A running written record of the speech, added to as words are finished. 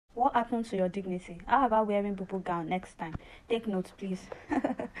happened to your dignity? How about wearing bubu gown next time? Take note, please.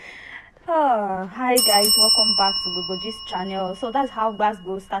 Oh, hi guys, welcome back to Gogoji's channel. So that's how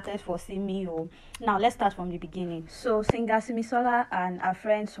Glasgow started for Simi. Now let's start from the beginning. So singer Simi and her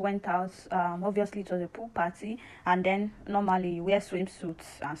friends went out. Obviously it was a pool party, and then normally you wear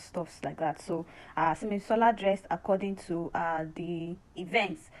swimsuits and stuff like that. So Simi dressed according to the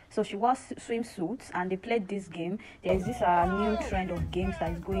events. So she wore swimsuits and they played this game. There's this new trend of games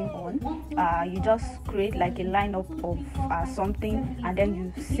that is going on. You just create like a lineup of something, and then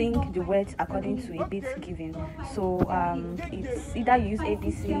you sing the words according to a beat given. So it's either you use A,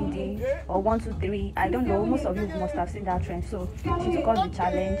 B, C, D or 1, 2, 3. I don't know, most of you must have seen that trend. So she took up the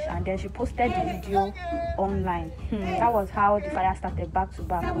challenge and then she posted the video online. That was how the fire started, back to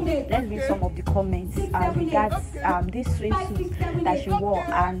back. Let's read some of the comments as regards this swimsuit that she wore,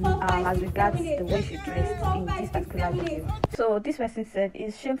 and as regards the way she dressed in this particular video. So this person said,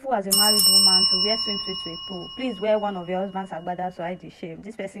 it's shameful as a married woman to wear swimsuit to a pool. Please wear one of your husband's agbada to hide the shame.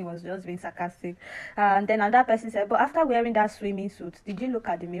 This person was just being sarcastic. And then another person said, but after wearing that swimming suit, did you look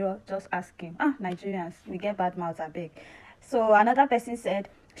at the mirror? Just asking. Nigerians, we get bad mouths, I beg. So another person said,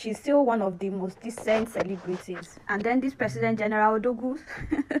 she's still one of the most decent celebrities. And then this President General Dogu,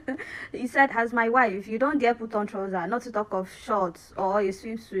 he said, as my wife, you don't dare put on trousers, not to talk of shorts or a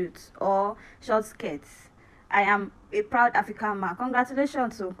swimsuit or short skirts. I am a proud African man.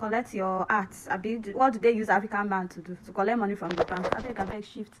 Congratulations to collect your arts. What do they use African man to do? To collect money from the bank. I beg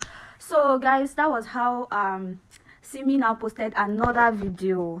shift. So guys, that was how Simi now posted another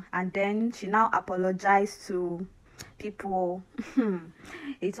video, and then she now apologized to people.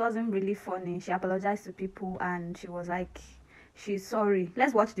 It wasn't really funny. She apologized to people and she was like, she's sorry.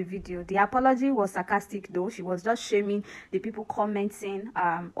 Let's watch the video. The apology was sarcastic though. She was just shaming the people commenting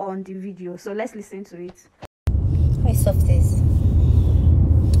on the video. So let's listen to it. Hi softies,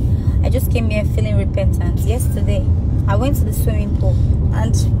 I just came here feeling repentant. Yesterday I went to the swimming pool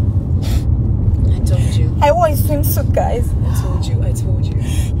and I told you I wore a swimsuit, guys. I told you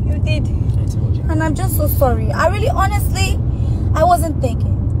You did. I told you. And I'm just so sorry. I really honestly, I wasn't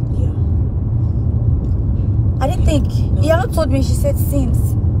thinking. I didn't think. No. Yalo told me, she said, since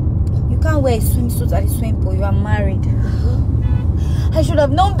you can't wear a swimsuit at the swimming pool, you are married. I should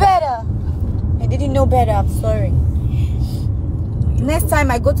have known better. I didn't know better. I'm sorry. Next time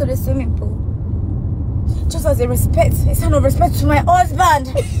I go to the swimming pool, just as a sign of respect to my husband,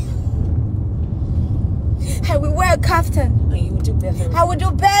 I will wear a kaftan. And you will do better. I will do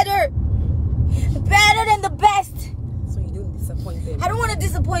better. Better than the best. So you don't disappoint them. I don't want to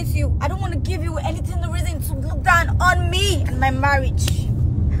disappoint you. I don't want to give you anything, the reason to look down on me and my marriage.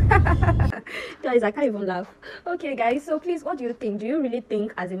 Guys, I can't even laugh. Okay guys, so please, what do you think? Do you really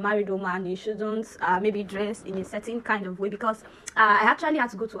think as a married woman you shouldn't maybe dress in a certain kind of way? Because I actually had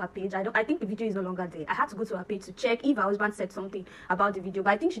to go to her page. I think the video is no longer there. I had to go to her page to check if her husband said something about the video,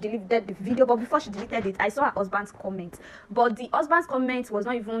 but I think she deleted the video. But before she deleted it, I saw her husband's comment, but the husband's comment was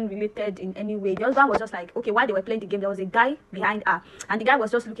not even related in any way. The husband was just like, okay, while they were playing the game, there was a guy behind her, and the guy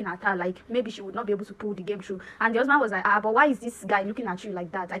was just looking at her like maybe she would not be able to pull the game through. And the husband was like, but why is this guy looking at you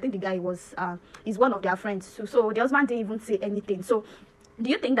like that? I think the guy was is one of their friends. So the husband didn't even say anything. So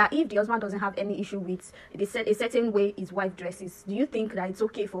do you think that if the husband doesn't have any issue with a certain way his wife dresses, do you think that it's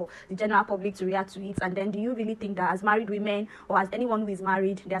okay for the general public to react to it? And then do you really think that as married women or as anyone who is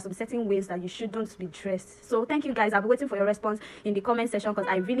married, there are some certain ways that you shouldn't be dressed? So thank you guys. I'll be waiting for your response in the comment section because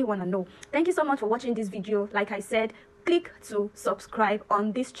I really want to know. Thank you so much for watching this video. Like I said, click to subscribe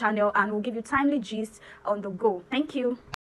on this channel and we'll give you timely gist on the go. Thank you.